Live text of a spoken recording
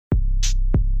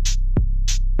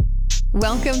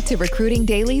Welcome to Recruiting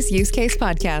Daily's Use Case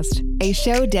Podcast, a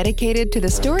show dedicated to the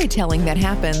storytelling that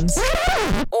happens,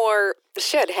 or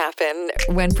should happen,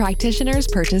 when practitioners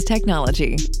purchase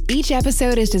technology. Each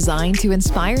episode is designed to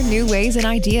inspire new ways and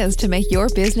ideas to make your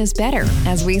business better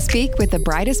as we speak with the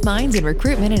brightest minds in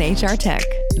recruitment and HR tech.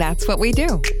 That's what we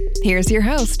do. Here's your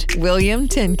host, William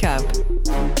Tincup.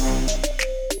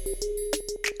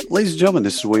 Ladies and gentlemen,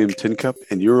 this is William Tincup,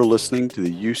 and you're listening to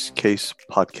the Use Case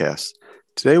Podcast.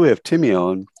 Today we have Temy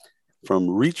on from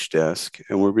Reachdesk,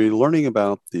 and we'll be learning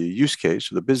about the use case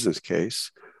or the business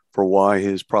case for why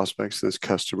his prospects and his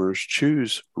customers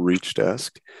choose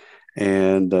Reachdesk.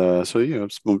 And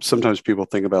sometimes people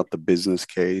think about the business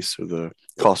case or the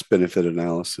cost-benefit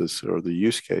analysis or the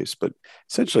use case, but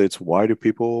essentially it's why do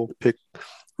people pick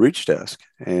Reachdesk?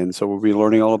 And so we'll be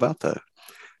learning all about that.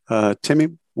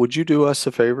 Temy, would you do us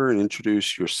a favor and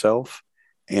introduce yourself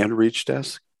and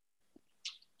Reachdesk?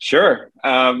 Sure.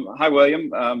 Hi,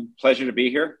 William. Pleasure to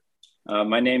be here.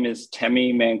 My name is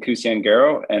Temy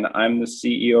Mancusi-Ungaro, and I'm the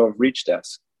CEO of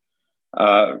Reachdesk.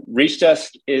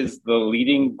 Reachdesk is the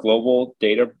leading global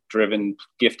data-driven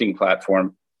gifting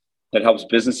platform that helps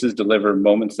businesses deliver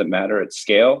moments that matter at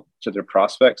scale to their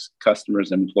prospects,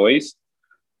 customers, and employees.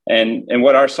 And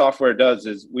what our software does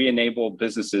is we enable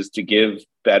businesses to give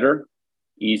better,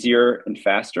 easier, and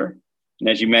faster. And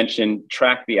as you mentioned,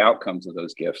 track the outcomes of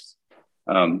those gifts.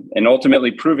 And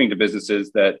ultimately proving to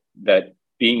businesses that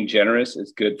being generous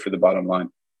is good for the bottom line.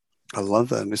 I love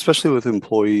that, and especially with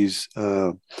employees.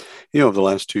 Over the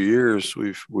last 2 years,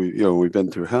 we've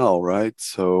been through hell, right?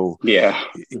 So yeah,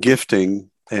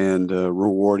 gifting and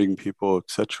rewarding people,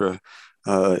 etc.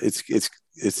 It's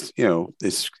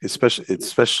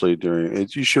especially during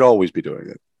it. You should always be doing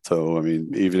it. So I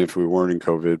mean, even if we weren't in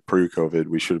COVID, pre-COVID,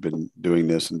 we should have been doing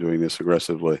this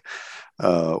aggressively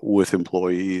with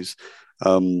employees.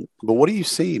 But what have you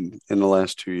seen in the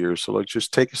last 2 years? So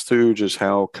just take us through just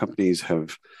how companies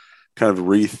have kind of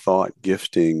rethought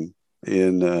gifting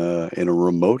in a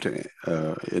remote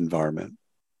envirment.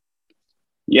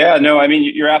 Yeah, no, I mean,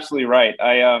 you're absolutely right.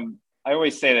 I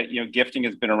always say that, gifting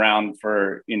has been around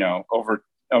for, over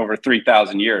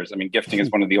 3,000 years. I mean, gifting is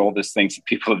one of the oldest things that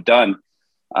people have done.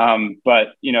 But,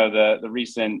 the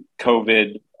recent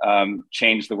COVID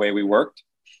changed the way we worked.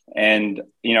 And,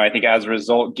 I think as a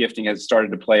result, gifting has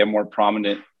started to play a more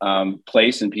prominent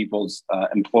place in people's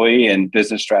employee and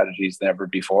business strategies than ever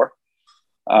before.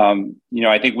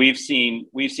 I think we've seen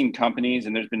companies,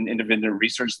 and there's been independent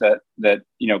research that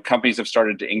companies have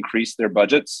started to increase their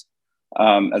budgets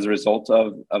as a result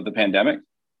of the pandemic.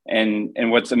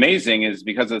 And what's amazing is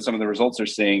because of some of the results they're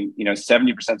seeing,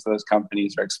 70% of those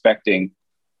companies are expecting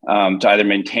to either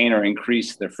maintain or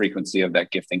increase their frequency of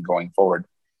that gifting going forward.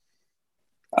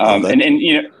 Go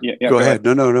ahead.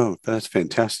 No. That's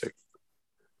fantastic.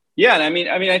 Yeah. And I mean,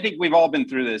 I think we've all been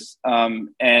through this.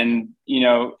 COVID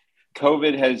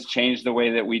has changed the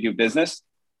way that we do business.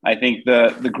 I think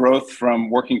the growth from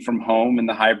working from home and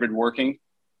the hybrid working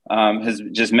has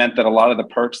just meant that a lot of the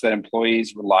perks that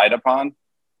employees relied upon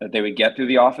that they would get through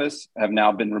the office have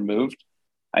now been removed.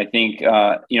 I think,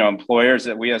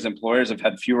 we as employers have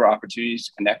had fewer opportunities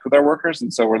to connect with our workers.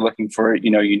 And so we're looking for,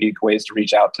 unique ways to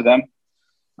reach out to them.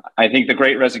 I think the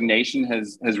Great Resignation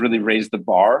has really raised the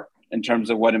bar in terms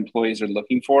of what employees are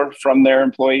looking for from their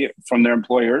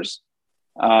employers.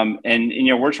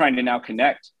 We're trying to now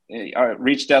connect. Our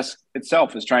Reachdesk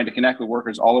itself is trying to connect with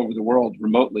workers all over the world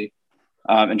remotely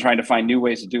and trying to find new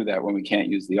ways to do that when we can't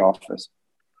use the office.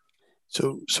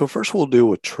 So first we'll deal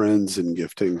with trends in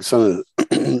gifting,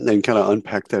 and kind of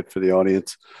unpack that for the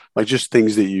audience, like just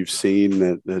things that you've seen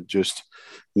that just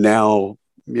now.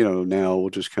 Now we'll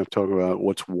just kind of talk about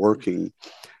what's working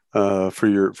for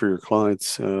your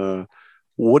clients.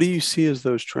 What do you see as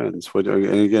those trends? And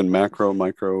again, macro,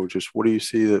 micro, just what do you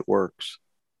see that works?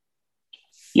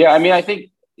 Yeah, I mean, I think,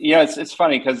 it's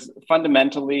funny because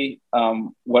fundamentally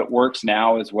what works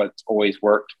now is what's always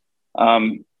worked.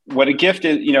 What a gift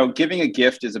is, giving a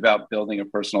gift is about building a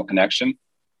personal connection.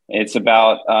 It's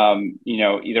about,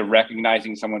 either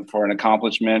recognizing someone for an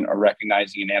accomplishment or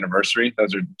recognizing an anniversary.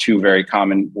 Those are two very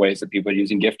common ways that people are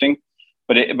using gifting.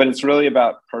 But it's really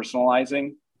about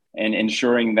personalizing and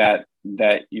ensuring that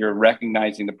you're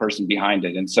recognizing the person behind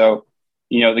it. And so,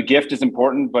 the gift is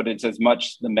important, but it's as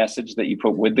much the message that you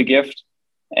put with the gift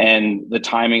and the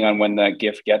timing on when that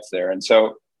gift gets there. And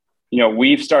so,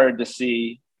 we've started to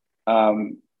see,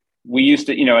 we used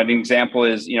to, an example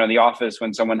is, in the office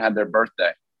when someone had their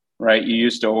birthday. Right. You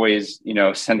used to always,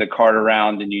 send a card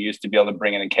around and you used to be able to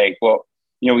bring in a cake. Well,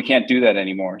 we can't do that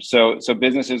anymore. So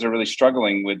businesses are really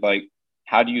struggling with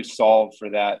how do you solve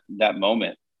for that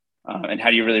moment? And how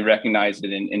do you really recognize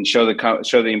it and show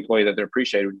the employee that they're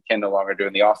appreciated when you can no longer do it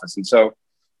in the office? And so,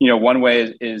 one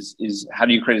way is how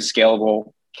do you create a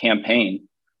scalable campaign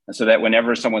so that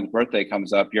whenever someone's birthday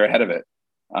comes up, you're ahead of it.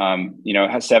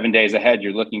 7 days ahead,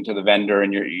 you're looking to the vendor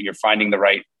and you're finding the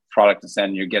right product to send.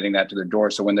 And you're getting that to their door.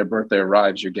 So when their birthday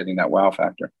arrives, you're getting that wow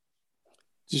factor.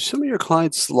 Do some of your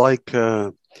clients like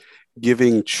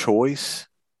giving choice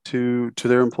to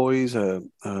their employees?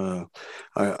 I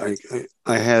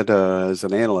had as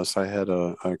an analyst, I had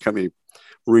a company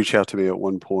reach out to me at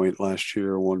one point last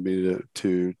year, wanted me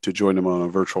to join them on a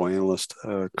virtual analyst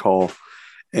call,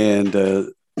 and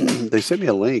they sent me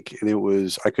a link, and it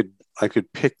was I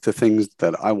could pick the things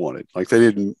that I wanted. Like they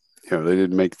didn't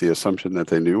make the assumption that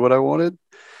they knew what I wanted,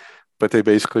 but they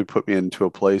basically put me into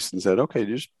a place and said, okay,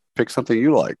 just pick something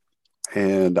you like.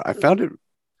 And I found it,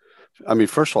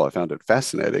 first of all, I found it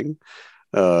fascinating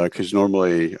because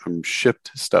normally I'm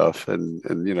shipped stuff and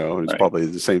it's right. probably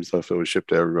the same stuff that was shipped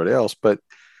to everybody else. But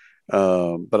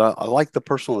I like the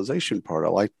personalization part. I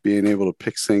like being able to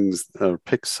pick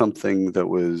something that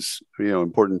was,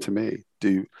 important to me.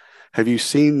 Have you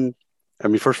seen,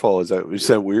 first of all, is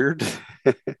that weird?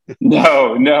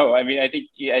 No. I think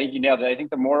you nailed it. I think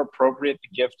the more appropriate the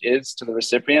gift is to the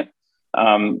recipient,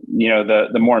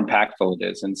 the more impactful it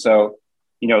is. And so,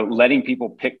 letting people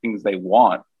pick things they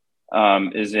want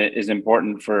is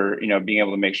important for, being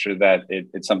able to make sure that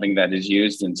it's something that is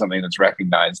used and something that's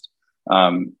recognized.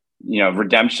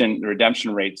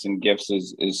 Redemption rates in gifts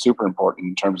is super important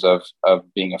in terms of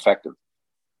being effective.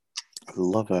 I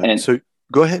love that. And so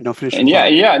go ahead. No, finish. And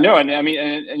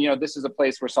no. This is a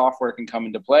place where software can come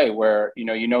into play where,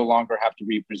 you no longer have to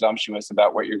be presumptuous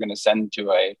about what you're going to send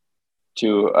to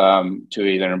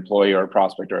either an employee or a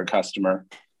prospect or a customer.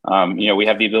 We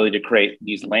have the ability to create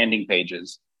these landing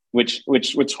pages, which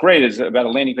what's great is about a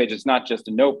landing page. It's not just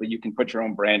a note, but you can put your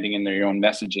own branding in there, your own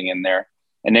messaging in there,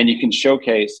 and then you can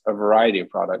showcase a variety of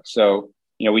products. So,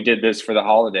 we did this for the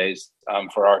holidays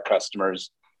for our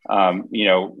customers.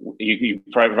 You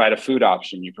provide a food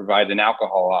option, you provide an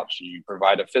alcohol option, you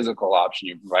provide a physical option,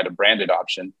 you provide a branded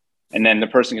option, and then the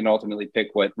person can ultimately pick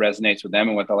what resonates with them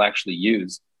and what they'll actually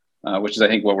use. Which is, I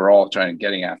think, what we're all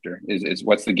getting after is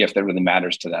what's the gift that really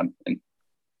matters to them. And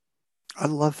I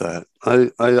love that.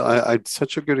 I had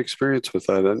such a good experience with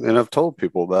that, and I've told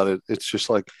people about it. It's just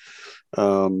like,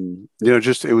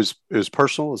 it was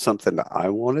personal. It's something that I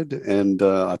wanted, and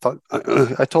I thought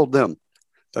I told them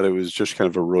that it was just kind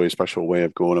of a really special way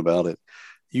of going about it.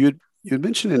 You had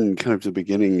mentioned in kind of the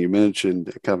beginning, you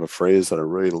mentioned kind of a phrase that I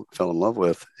really fell in love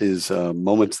with is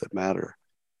moments that matter.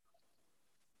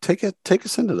 Take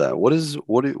us into that.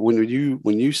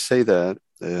 When you say that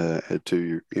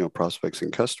to your prospects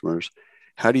and customers,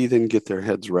 how do you then get their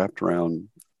heads wrapped around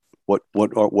what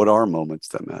are moments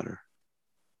that matter?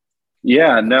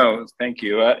 Yeah, no, thank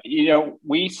you.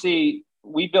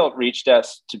 We built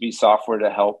Reachdesk to be software to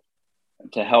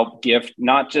help gift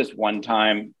not just one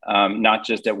time, not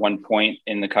just at one point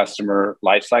in the customer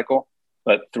lifecycle,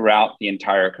 but throughout the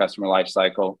entire customer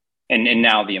lifecycle and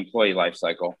now the employee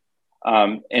lifecycle.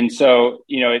 And so,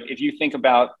 if you think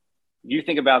about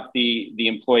the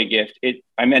employee gift,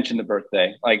 I mentioned the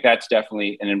birthday, like that's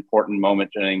definitely an important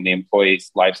moment during the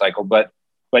employee's life cycle, but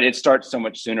it starts so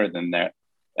much sooner than that.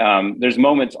 There's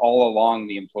moments all along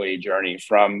the employee journey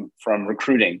from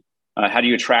recruiting. How do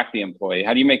you attract the employee?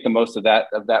 How do you make the most of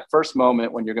that first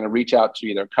moment when you're going to reach out to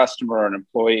either a customer or an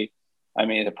employee?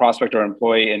 The prospect or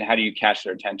employee, and how do you catch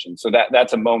their attention? So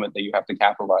that's a moment that you have to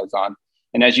capitalize on.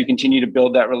 And as you continue to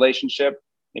build that relationship,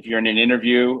 if you're in an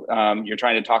interview, you're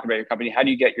trying to talk about your company, how do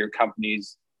you get your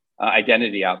company's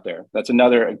identity out there?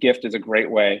 A gift is a great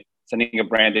way. Sending a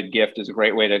branded gift is a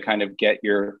great way to kind of get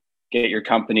your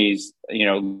company's,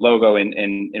 logo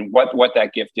and what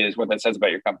that gift is, what that says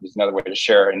about your company is another way to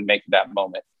share and make that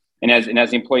moment. And as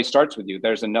the employee starts with you,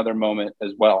 there's another moment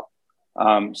as well.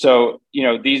 So,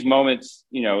 these moments,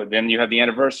 then you have the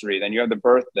anniversary, then you have the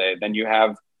birthday, then you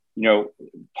have,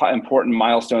 important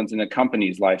milestones in the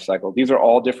company's life cycle. These are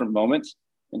all different moments.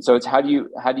 And so it's how do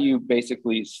you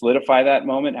basically solidify that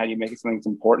moment? How do you make it something that's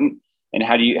important? And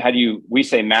how do you, we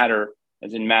say matter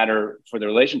as in matter for the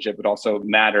relationship, but also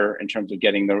matter in terms of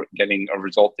getting a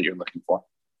result that you're looking for.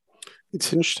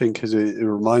 It's interesting because it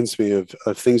reminds me of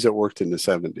things that worked in the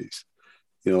 70s.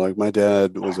 Like my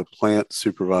dad was a plant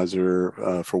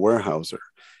supervisor for Weyerhaeuser.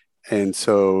 And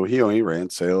so he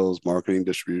ran sales, marketing,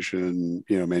 distribution,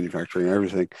 manufacturing,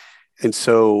 everything. And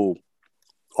so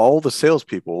all the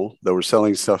salespeople that were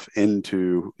selling stuff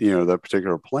into, that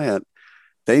particular plant,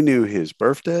 they knew his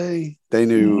birthday.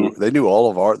 Mm-hmm. They knew all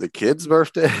of the kids'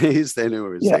 birthdays. They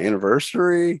knew his Yeah.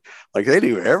 anniversary. Like they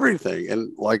knew everything.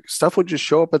 And like stuff would just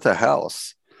show up at the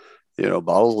house,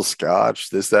 bottles of scotch,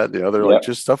 this, that, and the other, like Yeah.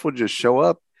 just stuff would just show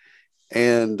up.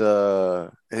 And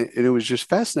it was just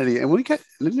fascinating. And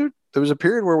there was a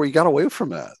period where we got away from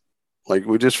that. Like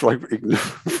we just like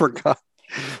forgot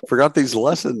these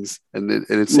lessons. And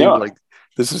it seemed No. like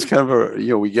this is kind of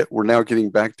we're now getting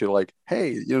back to like,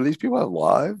 hey, these people have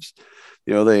lives,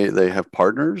 they have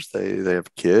partners, they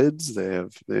have kids, they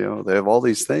have all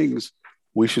these things.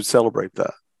 We should celebrate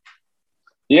that.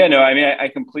 Yeah, no, I mean, I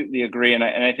completely agree. And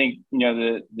I think,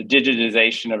 the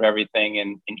digitization of everything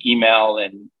and email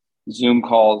and Zoom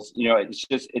calls,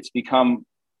 it's become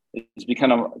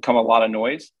a lot of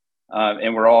noise.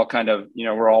 And we're all kind of,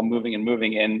 we're all moving and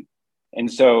moving. And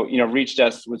so,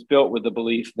 Reachdesk was built with the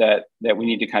belief that we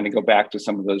need to kind of go back to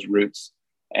some of those roots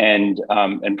and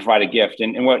provide a gift.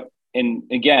 And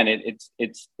again,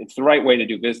 it's the right way to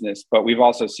do business, but we've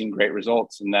also seen great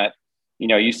results in that,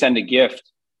 you send a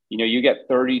gift, you get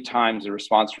 30 times the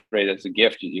response rate as a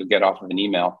gift you'll get off of an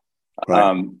email.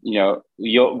 Right.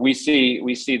 We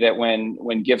see that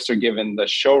when gifts are given, the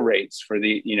show rates for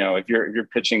the, if you're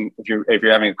pitching, if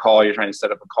you're having a call, you're trying to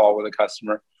set up a call with a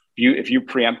customer, if you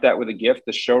preempt that with a gift,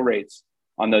 the show rates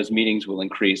on those meetings will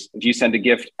increase. If you send a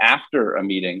gift after a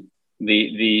meeting,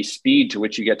 the speed to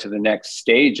which you get to the next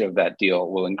stage of that deal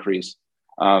will increase.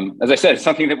 As I said, it's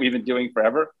something that we've been doing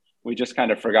forever. We just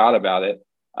kind of forgot about it.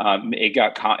 It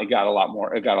got a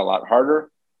lot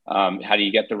harder. How do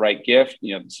you get the right gift?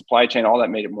 The supply chain, all that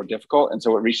made it more difficult. And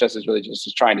so what Reachdesk is really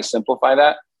just trying to simplify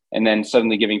that, and then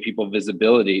suddenly giving people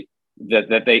visibility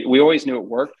that we always knew it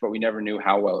worked, but we never knew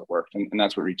how well it worked. And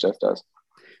that's what Reachdesk does.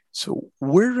 So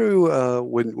where do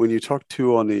when you talk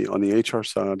to on the HR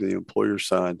side, the employer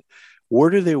side,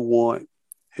 where do they want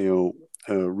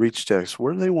Reachdesk?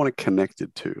 Where do they want it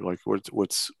connected to? Like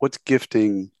what's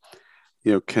gifting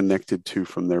connected to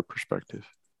from their perspective?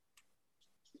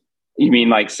 You mean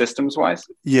like systems wise?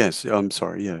 Yes, I'm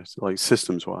sorry. Yes, like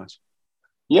systems wise.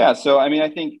 Yeah. So I mean, I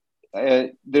think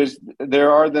there's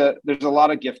a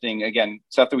lot of gifting, again,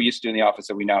 stuff that we used to do in the office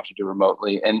that we now have to do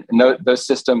remotely, and those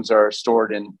systems are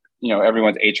stored in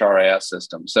everyone's HRIS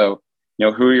system. So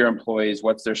who are your employees?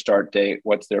 What's their start date?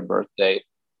 What's their birth date?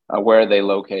 Where are they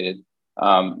located?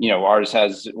 Ours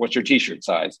has what's your T-shirt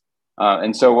size?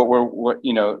 And so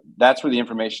that's where the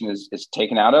information is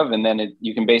taken out of, and then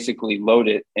you can basically load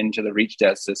it into the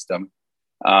Reachdesk system.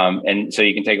 And so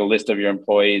you can take a list of your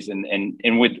employees, and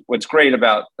what's great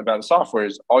about the software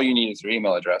is all you need is their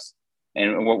email address.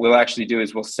 And what we'll actually do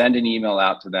is we'll send an email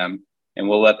out to them, and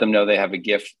we'll let them know they have the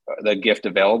gift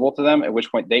available to them, at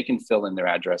which point they can fill in their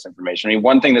address information. I mean,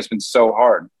 one thing that's been so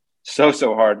hard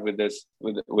with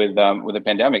the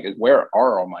pandemic is, where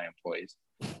are all my employees?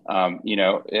 I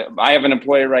have an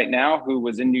employee right now who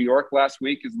was in New York last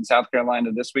week, is in South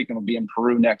Carolina this week, and will be in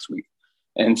Peru next week.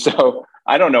 And so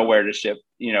I don't know where to ship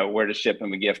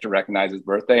him a gift to recognize his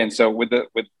birthday. And so with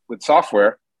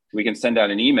software, we can send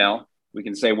out an email. We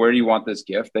can say, where do you want this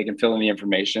gift? They can fill in the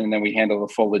information, and then we handle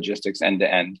the full logistics end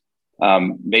to end.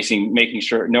 Basically making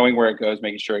sure, knowing where it goes,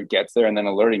 making sure it gets there, and then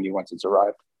alerting you once it's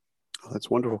arrived. Oh,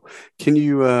 that's wonderful. Can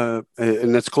you, and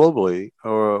that's globally,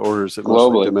 or is it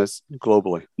mostly Globally? domestic?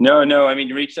 Globally. No. I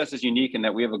mean, Reachdesk is unique in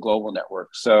that we have a global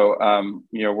network. So,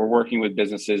 we're working with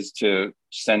businesses to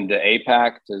send to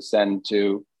APAC, to send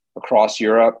to across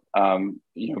Europe.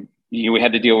 We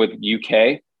had to deal with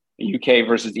UK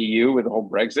versus EU with the whole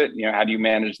Brexit. How do you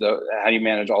manage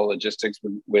all the logistics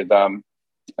with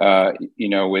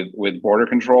border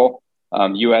control?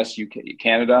 US, UK,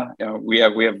 Canada.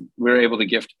 We're able to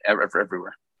gift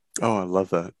everywhere. Oh, I love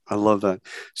that.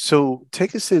 So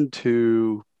take us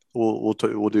into, we'll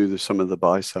do some of the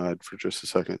buy side for just a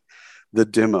second. The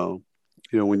demo,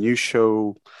 when you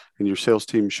show and your sales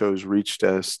team shows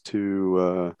Reachdesk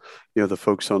to the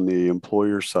folks on the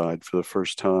employer side for the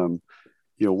first time,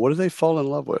 what do they fall in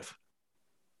love with?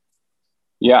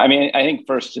 Yeah, I mean, I think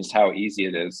first just how easy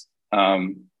it is.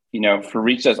 For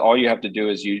Reachdesk, all you have to do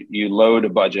is you load a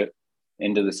budget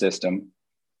into the system.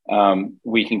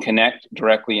 We can connect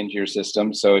directly into your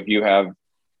system. So if you have,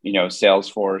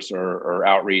 Salesforce or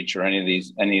Outreach or any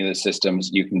of the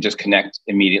systems, you can just connect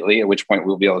immediately, at which point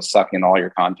we'll be able to suck in all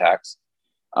your contacts.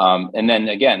 And then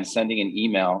again, sending an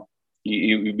email,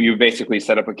 you basically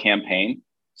set up a campaign.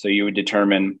 So you would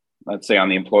determine, let's say on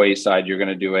the employee side, you're going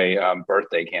to do a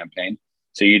birthday campaign.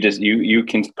 So you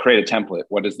can create a template.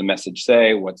 What does the message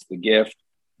say? What's the gift?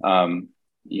 What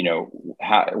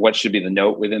should be the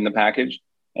note within the package?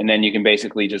 And then you can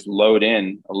basically just load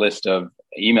in a list of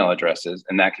email addresses,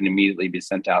 and that can immediately be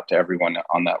sent out to everyone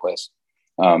on that list.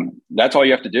 That's all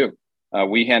you have to do.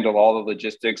 We handle all the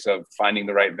logistics of finding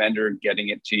the right vendor, getting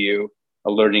it to you,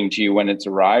 alerting to you when it's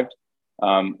arrived.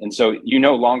 And so you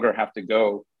no longer have to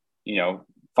go,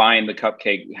 find the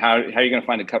cupcake. How are you going to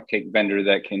find a cupcake vendor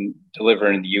that can deliver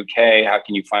in the UK? How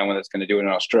can you find one that's going to do it in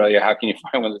Australia? How can you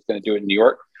find one that's going to do it in New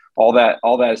York? All that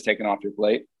is taken off your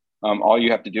plate. All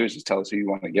you have to do is just tell us who you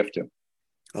want to gift to.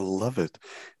 I love it.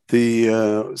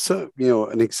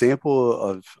 An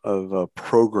example of a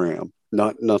program,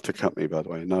 not the company, by the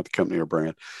way, not the company or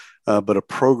brand, but a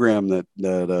program that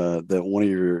one of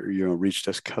your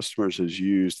Reachdesk customers has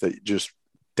used that just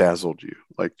dazzled you,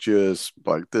 like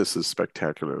this is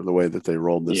spectacular, the way that they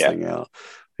rolled this thing out.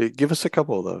 Give us a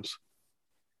couple of those.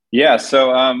 Yeah.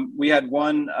 So we had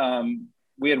one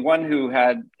who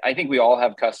had, I think we all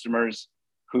have customers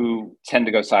who tend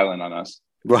to go silent on us.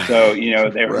 Right. So,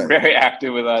 they were very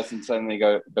active with us and suddenly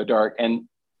go dark. And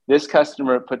this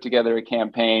customer put together a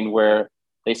campaign where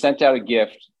they sent out a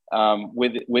gift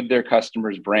with their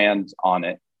customers' brands on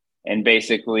it, and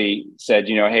basically said,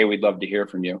 hey, we'd love to hear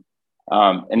from you.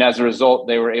 And as a result,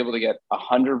 they were able to get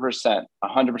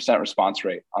 100% response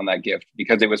rate on that gift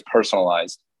because it was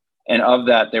personalized. And of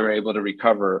that, they were able to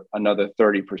recover another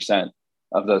 30%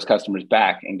 of those customers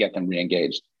back and get them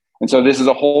re-engaged. And so this is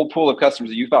a whole pool of customers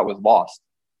that you thought was lost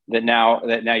that now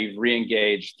you've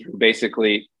re-engaged through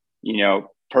basically,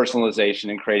 personalization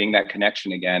and creating that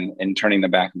connection again and turning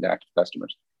them back into active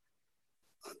customers.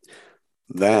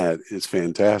 That is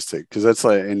fantastic, because that's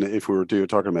like, and if we were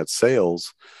talking about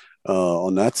sales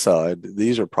on that side,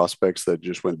 these are prospects that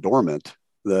just went dormant,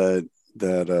 that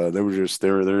they're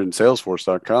in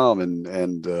Salesforce.com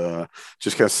and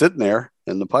just kind of sitting there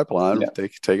in the pipeline,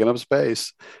 taking up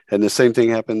space. And the same thing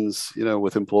happens,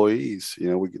 with employees.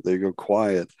 They go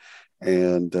quiet,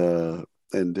 and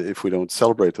if we don't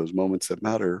celebrate those moments that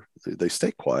matter, they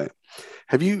stay quiet.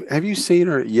 Have you seen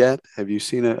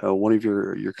one of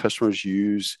your customers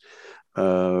use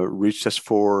Reachdesk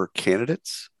for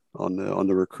candidates on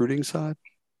the recruiting side?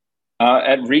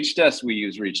 At Reachdesk, we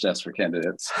use Reachdesk for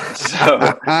candidates. So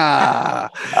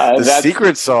the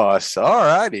secret sauce. All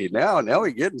righty, now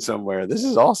we're getting somewhere. This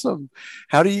is awesome.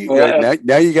 How do you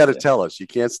now you got to tell us? You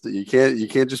can't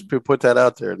just put that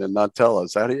out there and then not tell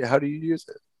us. How do you use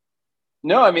it?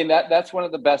 No, I mean that's one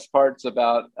of the best parts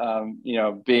about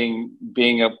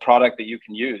being a product that you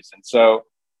can use. And so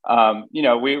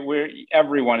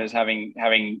everyone is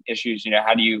having issues.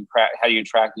 How do you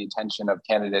attract the attention of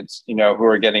candidates who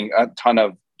are getting a ton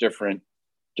of different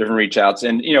reach outs?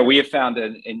 And we have found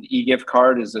an e-gift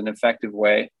card is an effective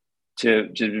way to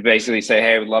basically say,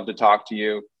 hey, I would love to talk to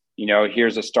you.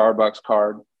 Here's a Starbucks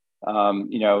card.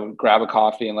 Grab a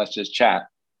coffee and let's just chat.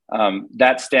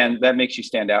 That makes you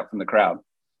stand out from the crowd.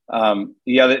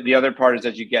 The other part is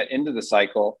as you get into the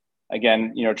cycle,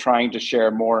 again, trying to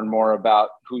share more and more about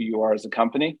who you are as a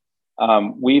company.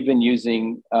 We've been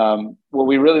using, what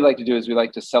we really like to do is we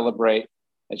like to celebrate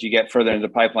as you get further into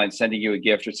the pipeline, sending you a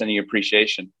gift or sending you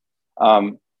appreciation.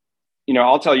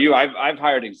 I'll tell you, I've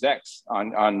hired execs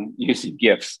on using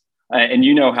gifts, and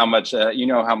how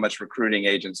much recruiting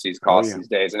agencies cost these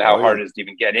days, and how hard it is to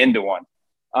even get into one.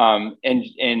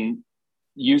 And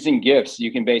using gifts,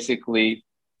 you can basically,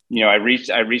 I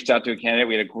reached out to a candidate.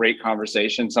 We had a great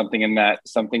conversation. Something in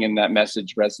that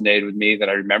message resonated with me that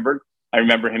I remembered. I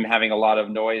remember him having a lot of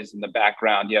noise in the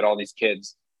background. He had all these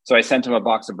kids. So I sent him a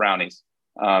box of brownies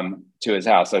to his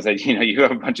house. I said, you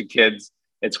have a bunch of kids.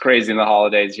 It's crazy in the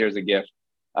holidays. Here's a gift.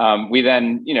 We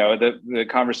then, the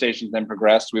conversations then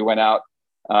progressed. We went out,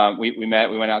 we met,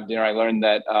 we went out to dinner. I learned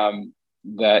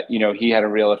that he had a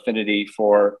real affinity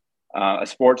for a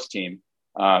sports team.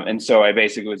 And so I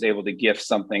basically was able to gift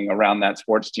something around that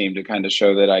sports team to kind of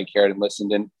show that I cared and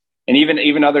listened. And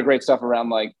even other great stuff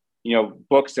around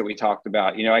books that we talked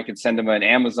about. I could send them an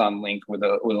Amazon link with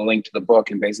a link to the book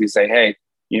and basically say, hey,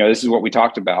 this is what we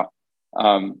talked about.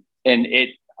 And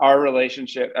our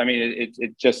relationship, I mean,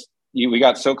 we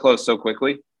got so close so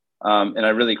quickly. And I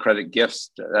really credit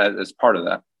gifts as part of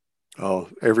that. Oh,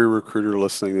 every recruiter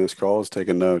listening to this call is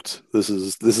taking notes. This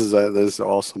is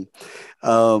awesome.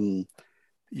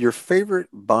 Your favorite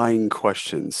buying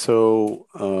question. So,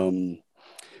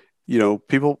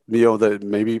 people, that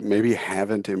maybe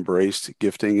haven't embraced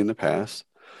gifting in the past.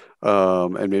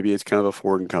 And maybe it's kind of a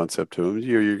foreign concept to them.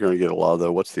 You're going to get a lot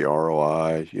of what's the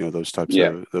ROI, those types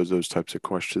of those types of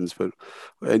questions. But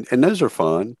and those are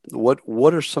fun.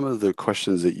 What are some of the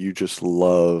questions that you just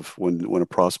love when a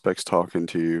prospect's talking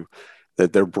to you,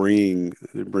 that they're bringing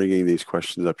these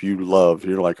questions up?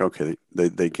 You're like, okay,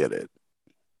 they get it.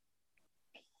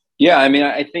 Yeah, I mean,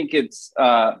 I think it's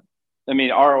I mean,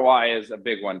 ROI is a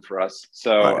big one for us.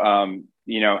 So, Right.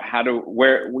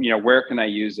 where can I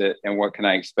use it and what can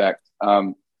I expect?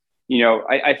 I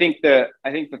think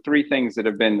the three things that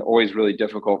have been always really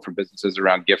difficult for businesses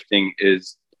around gifting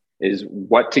is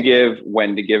what to give,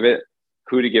 when to give it,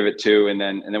 who to give it to, and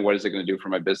then what is it going to do for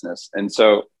my business? And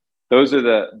so those are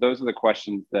the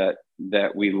questions that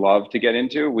we love to get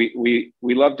into. We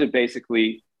love to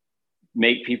basically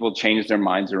make people change their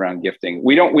minds around gifting.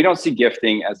 We don't see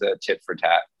gifting as a tit for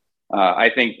tat. I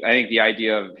think the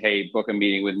idea of, hey, book a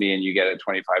meeting with me and you get a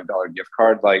 $25 gift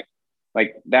card, like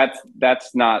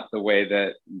that's not the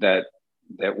way that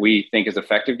we think is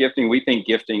effective gifting. We think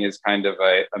gifting is kind of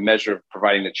a measure of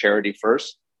providing the charity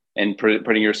first and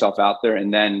putting yourself out there,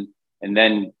 and then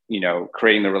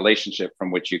creating the relationship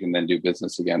from which you can then do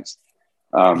business against.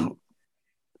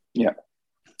 Yeah.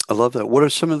 I love that. What are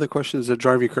some of the questions that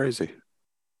drive you crazy?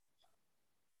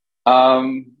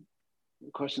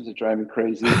 Questions that drive me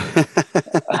crazy.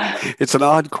 It's an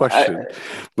odd question,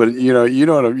 but you know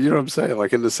what I'm saying.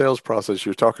 Like in the sales process,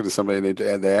 you're talking to somebody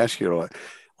and they ask you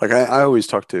like I always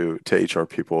talk to HR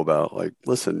people about, like,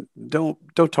 listen, don't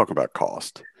talk about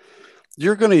cost.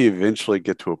 You're going to eventually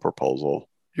get to a proposal.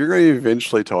 You're going to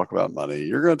eventually talk about money.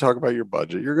 You're going to talk about your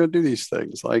budget. You're going to do these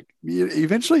things. Like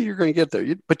eventually you're going to get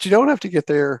there, but you don't have to get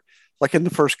there like in the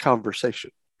first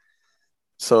conversation.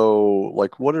 So,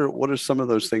 like, what are some of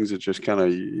those things that just kind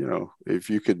of, if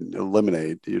you could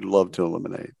eliminate, you'd love to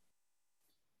eliminate?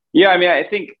 Yeah, I mean, I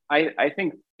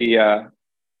think the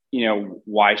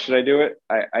why should I do it?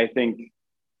 I think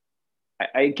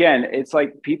again, it's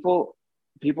like people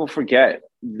forget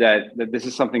that this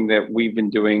is something that we've been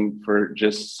doing for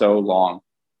just so long.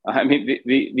 I mean,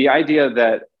 the idea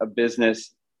that a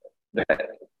business that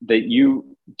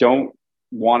you don't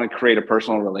want to create a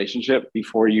personal relationship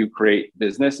before you create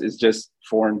business is just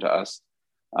foreign to us.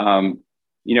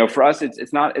 For us,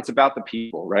 it's about the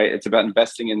people, right? It's about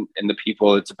investing in the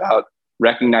people. It's about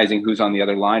recognizing who's on the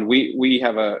other line. We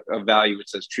have a value which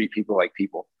says treat people like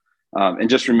people, and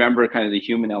just remember kind of the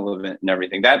human element and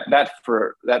everything. That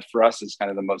for us is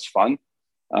kind of the most fun.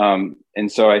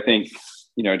 And so I think,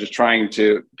 just trying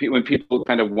to, when people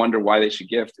kind of wonder why they should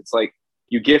gift, it's like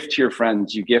you gift to your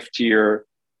friends, you gift to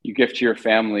your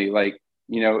family. Like,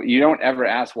 you don't ever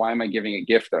ask, why am I giving a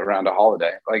gift around a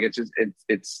holiday? Like,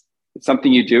 it's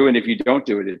something you do. And if you don't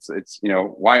do it, it's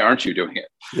why aren't you doing it?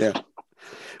 Yeah.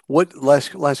 What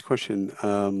last question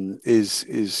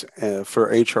is for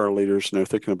HR leaders,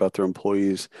 thinking about their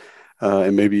employees,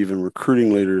 and maybe even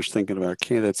recruiting leaders thinking about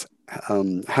candidates.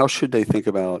 How should they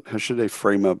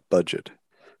frame up budget?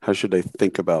 How should they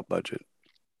think about budget?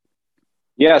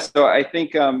 Yeah. So I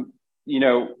think,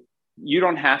 you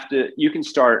don't have to, you can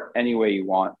start any way you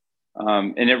want.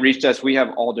 And at Reachdesk, we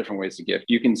have all different ways to gift.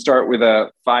 You can start with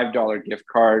a $5 gift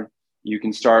card. You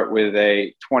can start with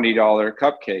a $20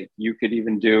 cupcake. You could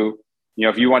even do,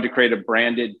 if you want to create a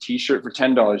branded t-shirt for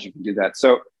 $10, you can do that.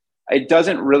 So it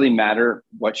doesn't really matter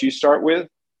what you start with.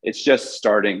 It's just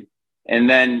starting. And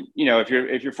then,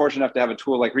 if you're fortunate enough to have a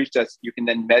tool like Reachdesk, you can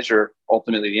then measure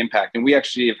ultimately the impact. And we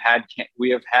actually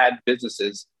have had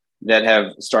businesses that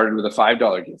have started with a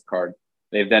 $5 gift card.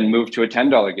 They've then moved to a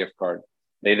 $10 gift card.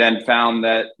 They then found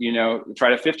that,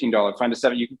 tried a $15, find a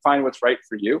 $7. You can find what's right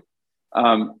for you.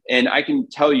 And I can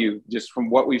tell you, just from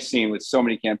what we've seen with so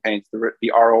many campaigns,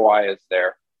 the ROI is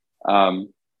there.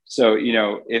 So,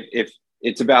 if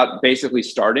it's about basically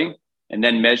starting and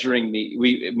then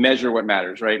we measure what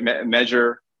matters, right?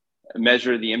 Measure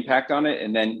the impact on it,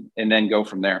 and then go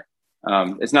from there.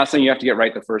 It's not something you have to get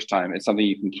right the first time. It's something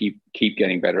you can keep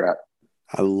getting better at.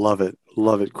 I love it.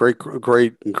 Love it. Great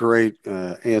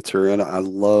answer. And I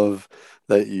love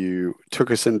that you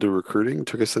took us into recruiting,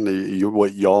 took us into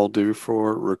what y'all do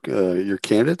for your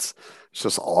candidates. It's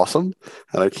just awesome.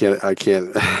 And I can't I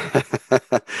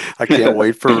can't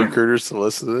wait for recruiters to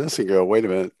listen to this and go, wait a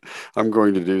minute, I'm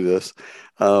going to do this.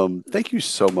 Thank you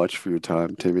so much for your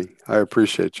time, Temy. I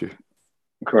appreciate you.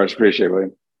 Of course, appreciate it,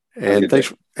 William. And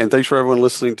thanks for everyone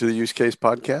listening to the Use Case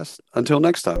podcast. Until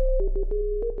next time.